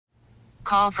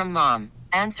call from mom.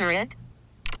 Answer it.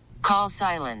 Call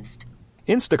silenced.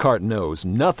 Instacart knows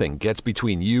nothing gets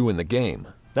between you and the game.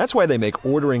 That's why they make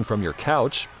ordering from your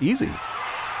couch easy.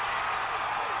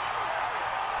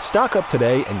 Stock up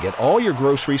today and get all your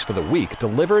groceries for the week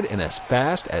delivered in as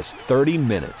fast as 30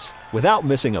 minutes without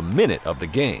missing a minute of the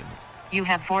game. You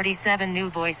have 47 new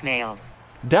voicemails.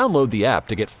 Download the app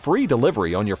to get free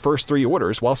delivery on your first 3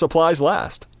 orders while supplies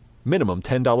last. Minimum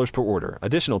 $10 per order.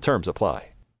 Additional terms apply.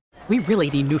 We really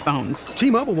need new phones.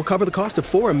 T-Mobile will cover the cost of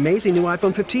 4 amazing new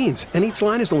iPhone 15s, and each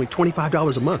line is only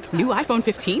 $25 a month. New iPhone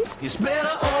 15s? It's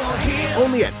better over here.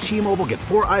 Only at T-Mobile, get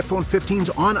 4 iPhone 15s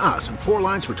on us and 4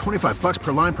 lines for $25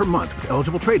 per line per month with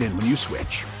eligible trade-in when you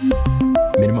switch.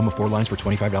 Minimum of 4 lines for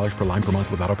 $25 per line per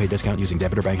month with autopay discount using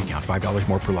debit or bank account. $5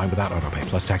 more per line without autopay,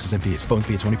 plus taxes and fees. Phone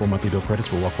fee at 24 monthly bill credits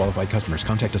for well-qualified customers.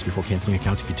 Contact us before canceling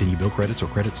account to continue bill credits or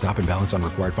credit stop and balance on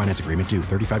required finance agreement due.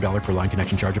 $35 per line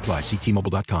connection charge applies. See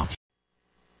T-Mobile.com.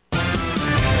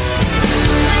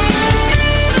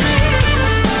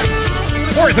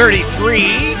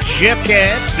 4:33, Jeff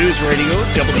Katz, News Radio,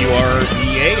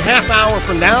 WRVA. Half hour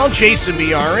from now, Jason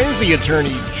Biarins, the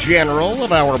Attorney General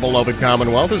of our beloved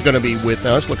Commonwealth, is going to be with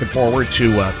us. Looking forward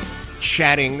to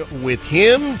chatting with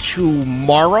him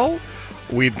tomorrow.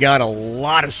 We've got a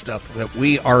lot of stuff that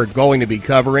we are going to be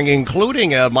covering,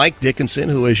 including Mike Dickinson,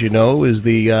 who, as you know, is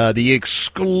the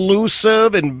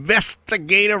exclusive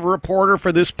investigative reporter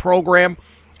for this program.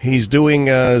 He's doing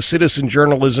citizen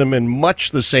journalism in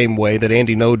much the same way that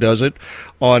Andy Ngo does it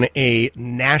on a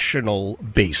national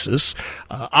basis.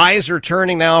 Eyes are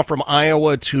turning now from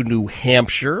Iowa to New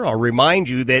Hampshire. I'll remind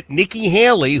you that Nikki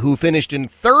Haley, who finished in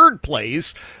 3rd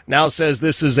place, now says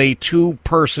this is a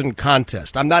 2-person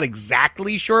contest. I'm not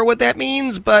exactly sure what that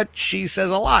means, but she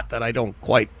says a lot that I don't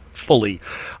quite fully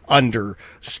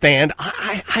understand.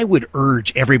 I would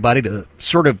urge everybody to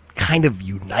sort of kind of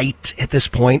unite at this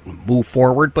point and move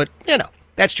forward, but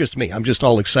that's just me. I'm just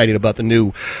all excited about the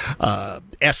new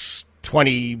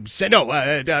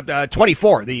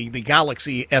S24, the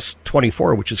Galaxy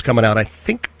S24, which is coming out, I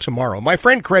think, tomorrow. My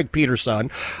friend Craig Peterson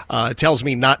tells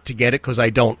me not to get it because I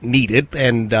don't need it,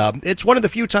 and it's one of the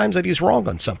few times that he's wrong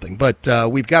on something. But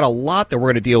we've got a lot that we're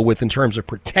going to deal with in terms of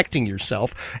protecting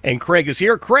yourself, and Craig is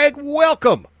here. Craig,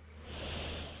 welcome.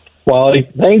 Well,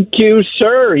 thank you,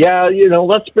 sir. Yeah,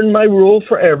 that's been my rule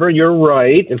forever. You're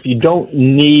right. If you don't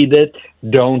need it,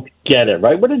 don't get it,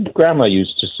 right? What did Grandma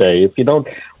used to say? If you don't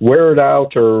wear it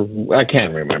out, or I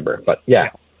can't remember, but yeah.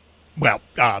 Well,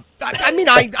 all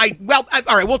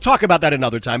right, we'll talk about that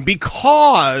another time,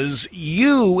 because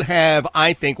you have,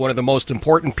 I think, one of the most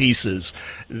important pieces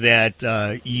that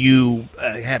you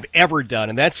have ever done,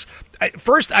 and that's,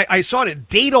 first, I saw it,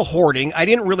 data hoarding. I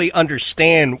didn't really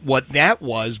understand what that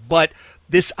was, but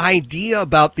this idea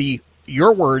about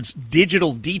your words,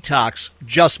 digital detox,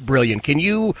 just brilliant. Can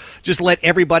you just let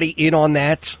everybody in on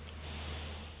that?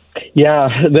 Yeah,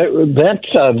 that's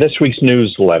this week's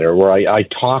newsletter, where I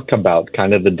talk about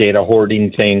kind of the data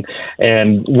hoarding thing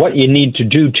and what you need to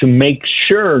do to make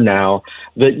sure now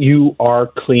that you are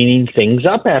cleaning things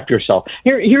up after yourself.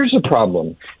 Here's the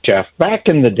problem, Jeff. Back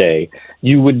in the day,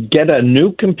 you would get a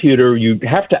new computer. You'd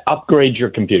have to upgrade your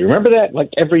computer. Remember that? Like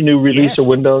every new release of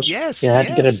Windows? Yes. You had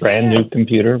to get a brand new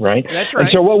computer, right? That's right.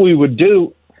 And so what we would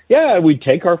do, we'd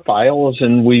take our files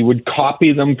and we would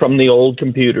copy them from the old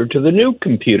computer to the new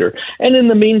computer. And in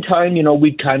the meantime,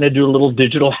 we'd kind of do a little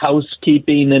digital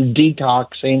housekeeping and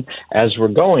detoxing as we're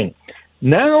going.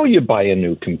 Now you buy a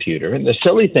new computer, and the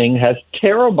silly thing has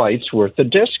terabytes worth of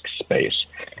disk space.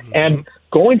 Mm-hmm. And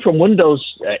going from Windows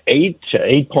 8 to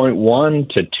 8.1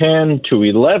 to 10 to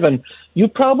 11, you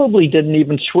probably didn't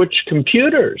even switch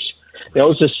computers. It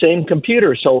was the same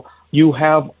computer. So you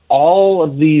have all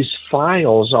of these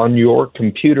files on your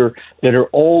computer that are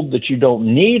old, that you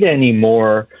don't need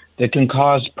anymore, that can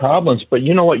cause problems. But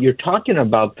you know what? You're talking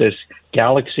about this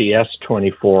Galaxy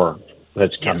S24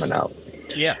 that's coming out.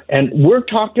 Yeah. And we're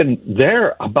talking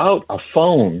there about a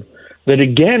phone that,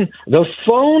 again, the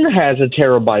phone has a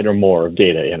terabyte or more of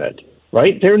data in it,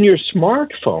 right? They're in your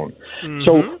smartphone. Mm-hmm.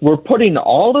 So we're putting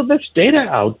all of this data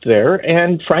out there,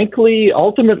 and frankly,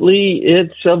 ultimately,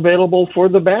 it's available for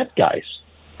the bad guys.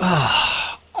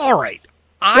 All right.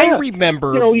 I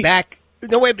remember back...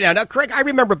 No, wait, now, Craig, I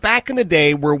remember back in the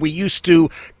day where we used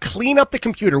to clean up the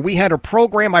computer. We had a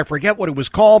program, I forget what it was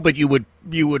called, but you would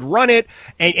run it,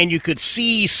 and you could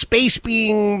see space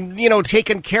being,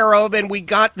 taken care of, and we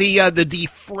got the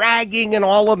defragging and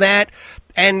all of that.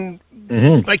 And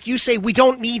like you say, we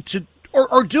don't need to,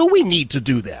 or do we need to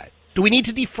do that? Do we need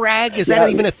to defrag? Is that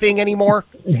even a thing anymore?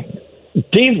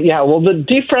 The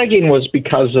defragging was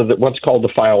because of what's called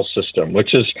the file system,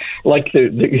 which is like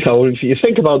if you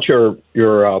think about your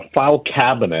file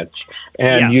cabinet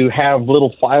and you have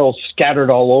little files scattered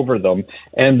all over them,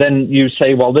 and then you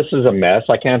say, well, this is a mess,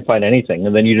 I can't find anything,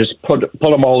 and then you just put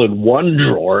them all in one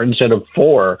drawer instead of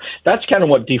four. That's kind of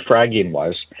what defragging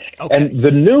was. Okay. And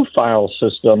the new file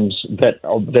systems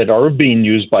that are being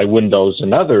used by Windows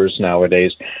and others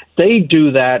nowadays, they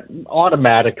do that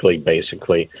automatically,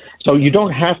 basically. So you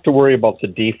don't have to worry about the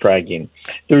defragging.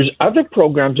 There's other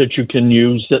programs that you can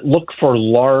use that look for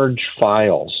large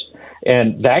files.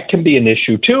 And that can be an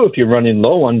issue, too, if you're running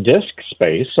low on disk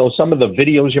space. So some of the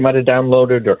videos you might have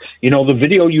downloaded, or, the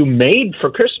video you made for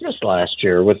Christmas last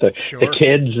year with the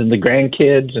kids and the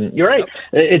grandkids. And you're right,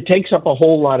 it takes up a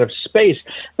whole lot of space.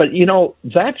 But,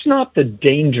 that's not the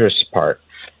dangerous part.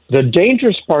 The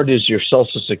dangerous part is your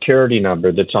Social Security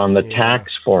number that's on the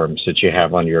tax forms that you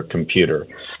have on your computer.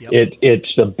 Yep. It's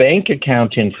the bank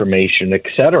account information, et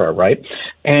cetera, right?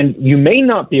 And you may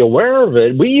not be aware of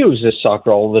it. We use this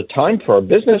software all the time for our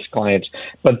business clients,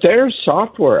 but there's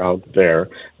software out there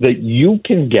that you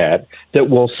can get that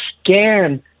will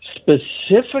scan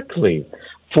specifically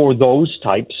for those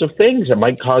types of things. It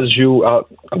might cause you a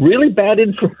really bad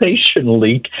information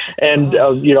leak and,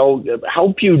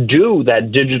 help you do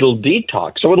that digital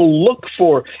detox. So it'll look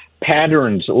for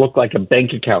patterns that look like a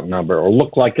bank account number or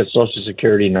look like a Social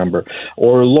Security number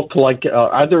or look like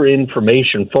other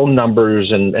information, phone numbers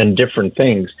and different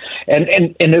things.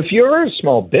 And if you're a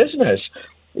small business,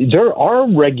 there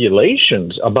are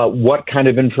regulations about what kind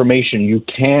of information you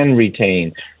can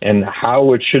retain and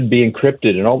how it should be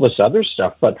encrypted and all this other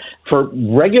stuff. But for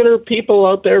regular people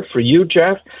out there, for you,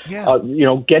 Jeff,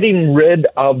 getting rid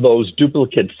of those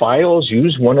duplicate files,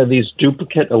 use one of these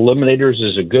duplicate eliminators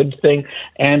is a good thing.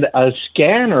 And a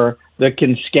scanner that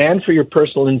can scan for your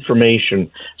personal information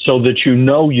so that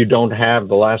you don't have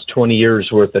the last 20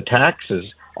 years worth of taxes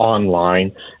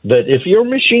online, that if your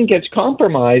machine gets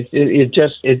compromised,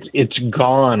 it's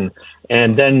gone,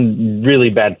 and then really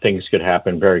bad things could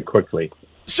happen very quickly.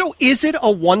 So is it a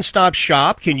one-stop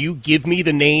shop? Can you give me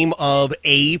the name of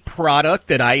a product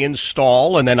that I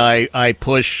install and then I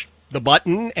push the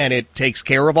button and it takes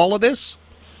care of all of this?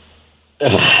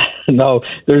 No,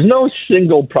 there's no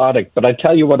single product, but I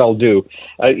tell you what I'll do.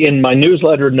 In my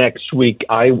newsletter next week,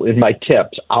 in my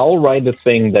tips, I'll write a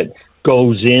thing that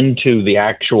goes into the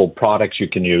actual products you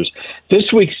can use.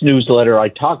 This week's newsletter, I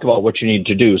talk about what you need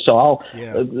to do. So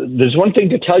there's one thing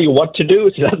to tell you what to do,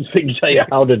 it's another thing to tell you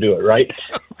how to do it, right?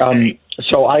 Okay.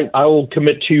 So I will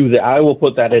commit to you that I will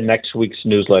put that in next week's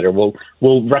newsletter.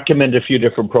 We'll recommend a few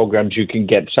different programs you can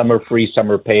get. Some are free,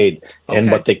 some are paid, and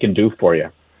what they can do for you.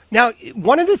 Now,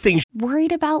 one of the things...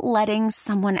 Worried about letting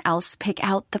someone else pick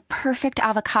out the perfect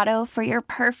avocado for your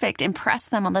perfect impress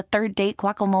them on the third date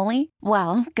guacamole?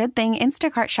 Well, good thing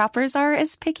Instacart shoppers are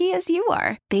as picky as you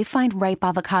are. They find ripe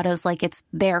avocados like it's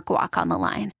their guac on the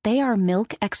line. They are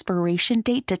milk expiration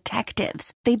date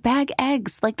detectives. They bag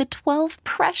eggs like the 12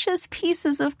 precious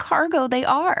pieces of cargo they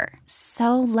are.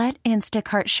 So let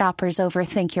Instacart shoppers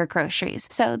overthink your groceries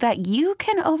so that you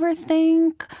can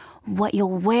overthink what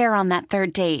you'll wear on that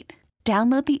third date.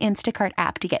 Download the Instacart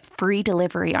app to get free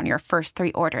delivery on your first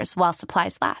 3 orders while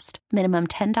supplies last. Minimum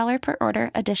 $10 per order.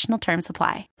 Additional terms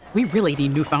apply. We really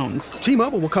need new phones.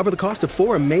 T-Mobile will cover the cost of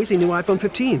 4 amazing new iPhone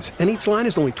 15s, and each line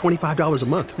is only $25 a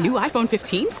month. New iPhone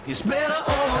 15s? It's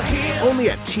better over here. Only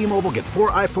at T-Mobile, get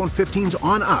 4 iPhone 15s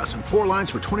on us and 4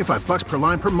 lines for $25 per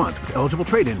line per month with eligible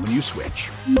trade-in when you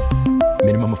switch.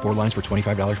 Minimum of 4 lines for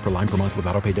 $25 per line per month with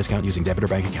autopay discount using debit or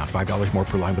bank account. $5 more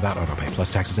per line without autopay,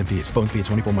 plus taxes and fees. Phone fee at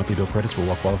 24 monthly bill credits for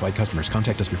well-qualified customers.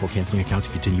 Contact us before canceling account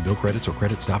to continue bill credits or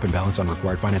credit stop and balance on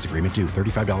required finance agreement due.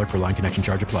 $35 per line connection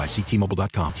charge applies. See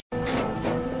T-Mobile.com.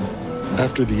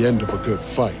 After the end of a good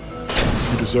fight,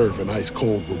 you deserve an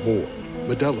ice-cold reward.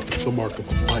 Modelo is the mark of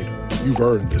a fighter. You've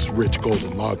earned this rich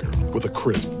golden lager with a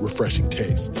crisp, refreshing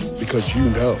taste. Because you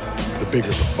know, the bigger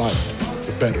the fight,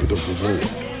 the better the reward.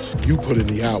 You put in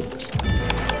the hours,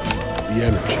 the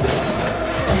energy,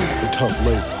 the tough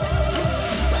labor.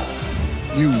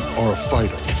 You are a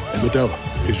fighter, and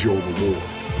Modelo is your reward.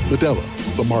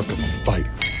 Modelo, the mark of a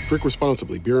fighter. Drink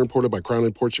responsibly. Beer imported by Crown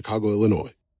Imports, Chicago,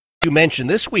 Illinois. You mentioned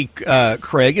this week,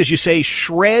 Craig, as you say,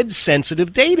 shred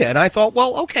sensitive data. And I thought,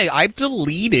 well, okay, I've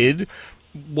deleted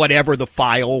whatever the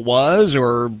file was,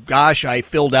 or gosh, I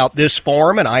filled out this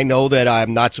form and I know that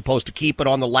I'm not supposed to keep it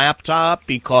on the laptop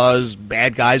because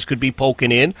bad guys could be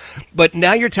poking in. But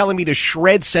now you're telling me to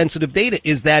shred sensitive data.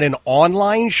 Is that an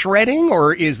online shredding,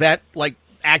 or is that like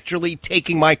actually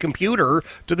taking my computer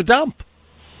to the dump?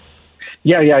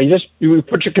 You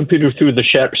put your computer through the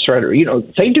shredder. You know,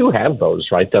 they do have those,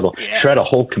 right? That'll shred a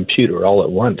whole computer all at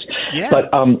once. Yeah.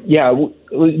 But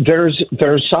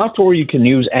there's software you can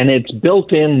use, and it's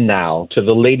built in now to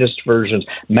the latest versions.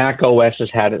 Mac OS has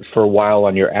had it for a while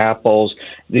on your Apples.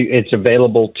 It's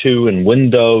available too in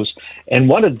Windows. And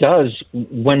what it does,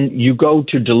 when you go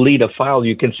to delete a file,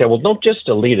 you can say, well, don't just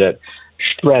delete it,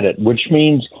 shred it, which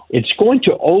means it's going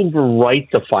to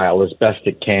overwrite the file as best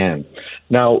it can.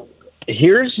 Now,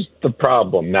 here's the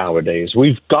problem nowadays.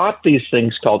 We've got these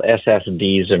things called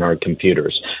SSDs in our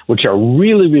computers, which are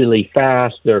really, really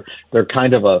fast. They're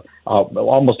kind of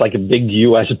almost like a big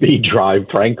USB drive,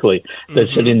 frankly,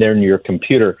 that's sitting there in your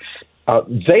computer.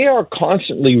 They are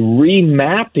constantly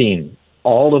remapping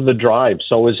all of the drives.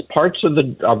 So as parts of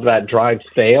that drive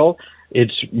fail,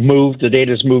 it's moved, the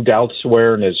data's moved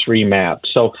elsewhere and it's remapped.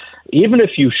 So even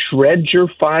if you shred your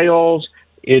files,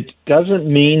 it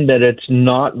doesn't mean that it's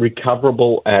not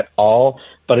recoverable at all,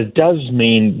 but it does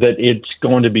mean that it's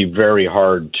going to be very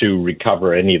hard to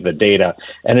recover any of the data.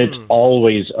 And it's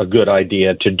always a good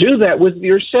idea to do that with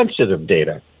your sensitive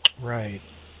data. Right.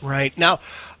 Now,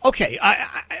 okay,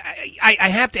 I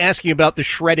have to ask you about the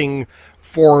shredding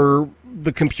for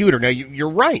the computer. Now, you're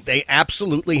right. They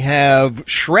absolutely have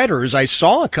shredders. I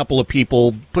saw a couple of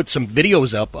people put some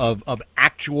videos up of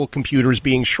actual computers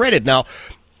being shredded. Now,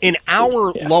 in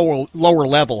our lower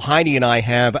level, Heidi and I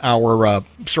have our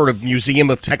sort of museum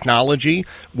of technology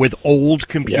with old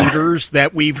computers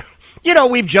that we've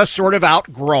just sort of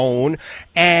outgrown.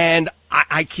 And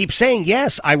I keep saying,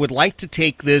 yes, I would like to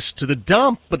take this to the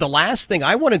dump, but the last thing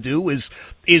I want to do is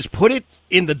put it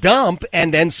in the dump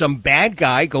and then some bad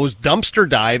guy goes dumpster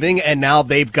diving and now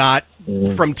they've got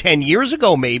from 10 years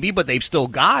ago maybe, but they've still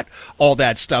got all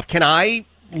that stuff. Can I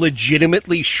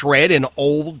legitimately shred an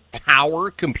old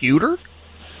tower computer?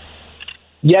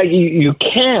 Yeah, you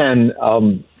can.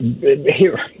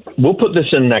 Here, we'll put this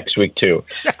in next week too.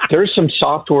 There's some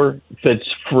software that's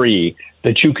free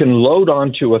that you can load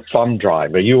onto a thumb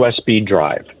drive, a USB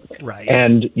drive. Right.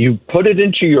 And you put it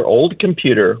into your old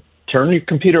computer, turn your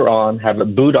computer on, have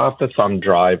it boot off the thumb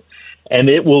drive, and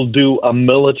it will do a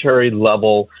military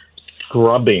level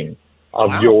scrubbing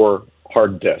of your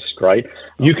hard disk, right? Okay.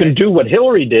 You can do what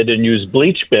Hillary did and use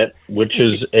BleachBit, which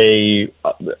is a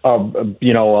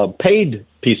paid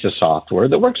piece of software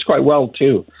that works quite well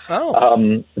too.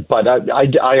 But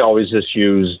I always just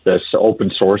use this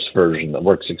open source version that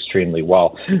works extremely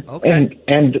well. Okay.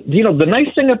 And the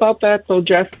nice thing about that though,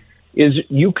 Jeff, is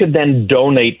you could then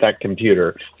donate that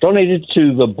computer, donate it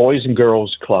to the Boys and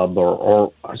Girls Club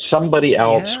or somebody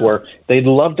else where they'd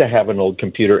love to have an old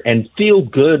computer and feel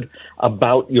good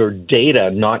about your data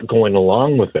not going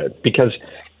along with it. Because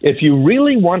if you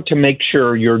really want to make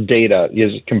sure your data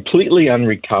is completely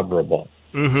unrecoverable,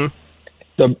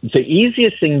 the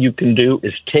easiest thing you can do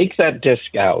is take that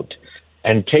disk out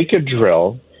and take a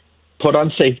drill, put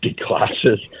on safety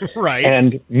glasses, right,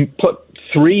 and put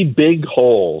 3 big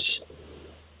holes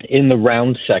in the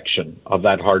round section of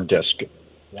that hard disk.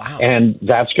 Wow. And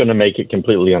that's going to make it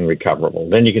completely unrecoverable.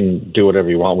 Then you can do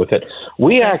whatever you want with it.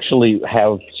 We actually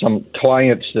have some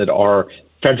clients that are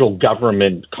federal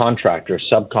government contractors,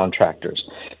 subcontractors.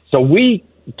 So we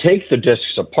take the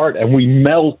disks apart and we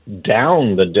melt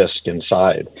down the disk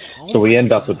inside. So we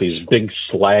end up with these big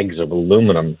slags of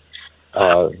aluminum.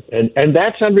 And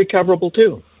that's unrecoverable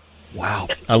too. Wow,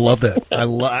 I love that.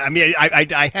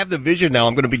 I have the vision now.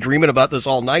 I'm going to be dreaming about this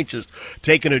all night. Just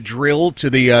taking a drill to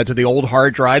the old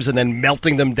hard drives and then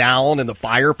melting them down in the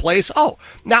fireplace. Oh,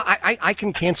 now I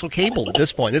can cancel cable at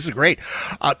this point. This is great.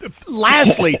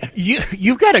 Lastly,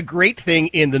 you've got a great thing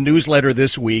in the newsletter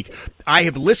this week. I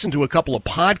have listened to a couple of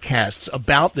podcasts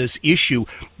about this issue.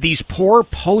 These poor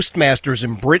postmasters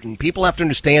in Britain. People have to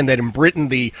understand that in Britain,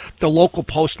 the local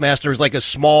postmaster is like a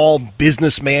small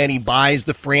businessman. He buys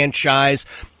the franchise.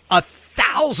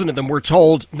 1,000 of them were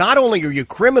told, not only are you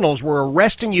criminals, we're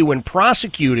arresting you and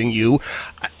prosecuting you.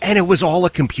 And it was all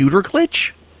a computer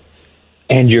glitch.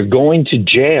 And you're going to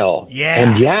jail. Yeah.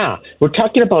 And we're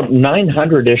talking about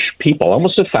 900-ish people,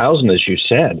 almost 1,000, as you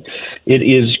said. It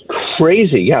is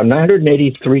crazy.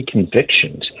 983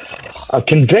 convictions.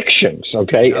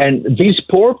 Okay? Yep. And these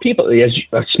poor people,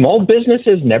 small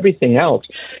businesses and everything else,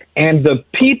 and the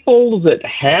people that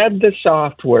had the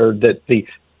software that the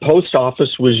post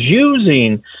office was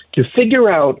using to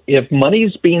figure out if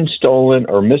money's being stolen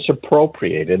or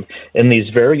misappropriated in these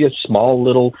various small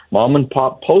little mom and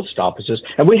pop post offices.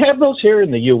 And we have those here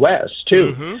in the U.S.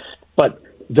 too. But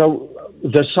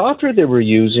the software they were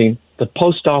using, the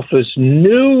post office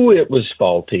knew it was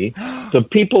faulty. The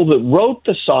people that wrote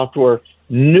the software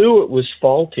knew it was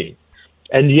faulty.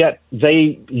 And yet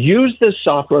they use this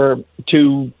software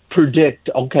to predict,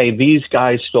 okay, these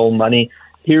guys stole money.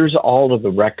 Here's all of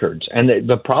the records. And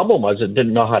the problem was it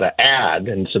didn't know how to add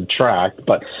and subtract.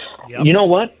 But you know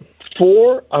what?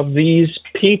 4 of these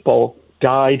people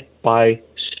died by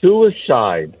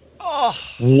suicide. Oh.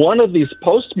 One of these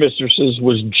postmistresses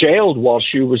was jailed while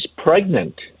she was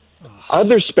pregnant.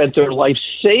 Others spent their life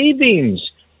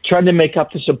savings trying to make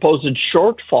up the supposed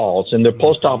shortfalls in their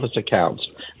post office accounts,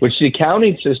 which the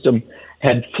accounting system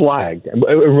had flagged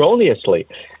erroneously.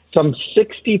 Some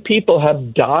 60 people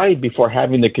have died before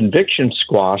having the conviction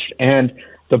squashed, and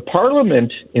the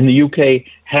Parliament in the UK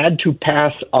had to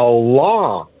pass a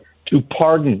law to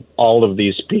pardon all of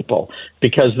these people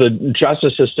because the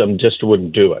justice system just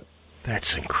wouldn't do it.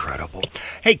 That's incredible.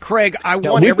 Hey, Craig,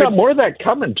 we've got more of that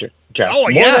coming, Jeff. Oh,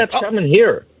 more yeah. of that coming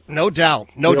here. No doubt.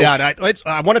 No doubt.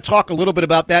 I want to talk a little bit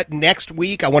about that next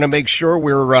week. I want to make sure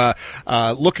we're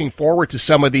looking forward to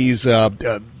some of these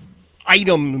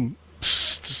item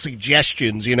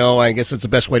suggestions. I guess that's the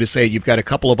best way to say it. You've got a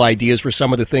couple of ideas for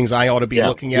some of the things I ought to be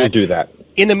looking at. We'll do that.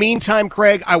 In the meantime,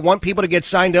 Craig, I want people to get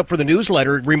signed up for the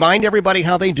newsletter. Remind everybody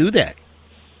how they do that.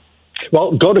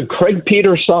 Well, go to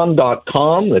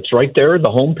craigpeterson.com. That's right there, the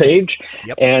homepage.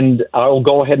 Yep. And I'll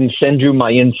go ahead and send you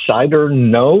my insider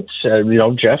notes,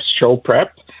 Jeff's show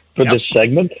prep for this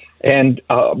segment. And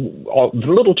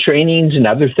little trainings and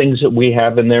other things that we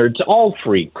have in there. It's all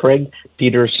free,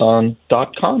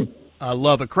 craigpeterson.com. I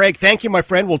love it. Craig, thank you, my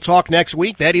friend. We'll talk next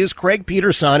week. That is Craig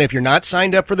Peterson. If you're not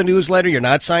signed up for the newsletter, you're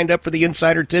not signed up for the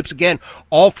insider tips, again,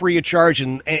 all free of charge.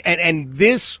 And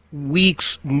this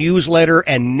week's newsletter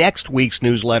and next week's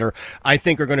newsletter, I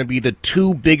think, are going to be the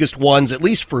 2 biggest ones, at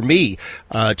least for me,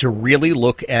 to really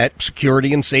look at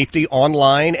security and safety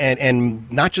online,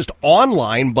 and not just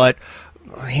online, but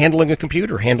handling a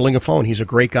computer, handling a phone. He's a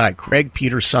great guy.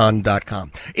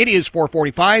 CraigPeterson.com. It is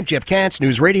 4:45. Jeff Katz,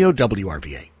 News Radio,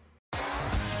 WRVA.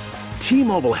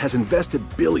 T-Mobile has invested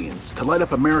billions to light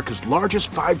up America's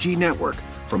largest 5G network,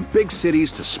 from big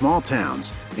cities to small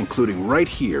towns, including right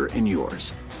here in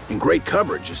yours. And great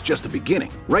coverage is just the beginning.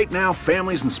 Right now,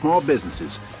 families and small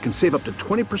businesses can save up to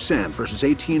 20% versus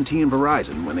AT&T and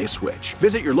Verizon when they switch.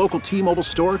 Visit your local T-Mobile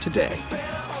store today.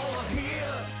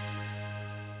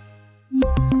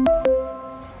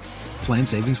 Plan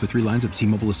savings with 3 lines of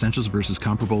T-Mobile Essentials versus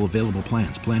comparable available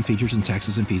plans. Plan features and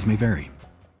taxes and fees may vary.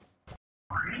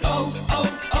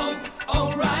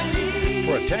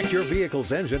 Protect your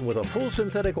vehicle's engine with a full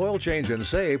synthetic oil change and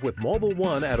save with Mobile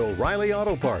One at O'Reilly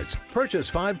Auto Parts. Purchase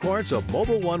 5 quarts of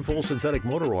Mobile One full synthetic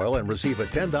motor oil and receive a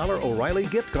 $10 O'Reilly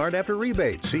gift card after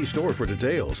rebate. See store for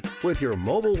details. With your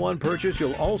Mobile One purchase,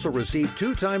 you'll also receive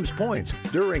 2 times points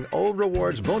during O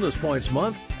Rewards Bonus Points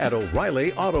Month at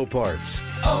O'Reilly Auto Parts.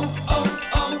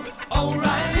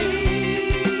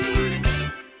 O'Reilly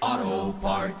Auto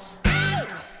Parts.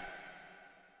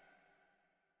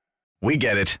 We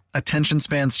get it. Attention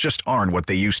spans just aren't what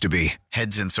they used to be.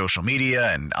 Heads in social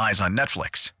media and eyes on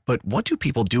Netflix. But what do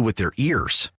people do with their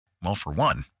ears? Well, for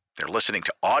one, they're listening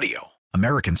to audio.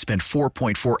 Americans spend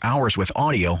 4.4 hours with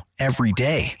audio every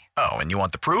day. Oh, and you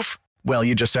want the proof? Well,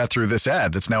 you just sat through this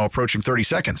ad that's now approaching 30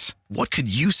 seconds. What could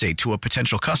you say to a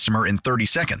potential customer in 30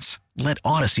 seconds? Let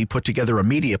Odyssey put together a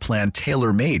media plan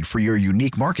tailor-made for your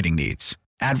unique marketing needs.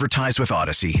 Advertise with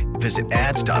Odyssey. Visit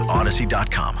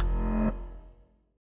ads.odyssey.com.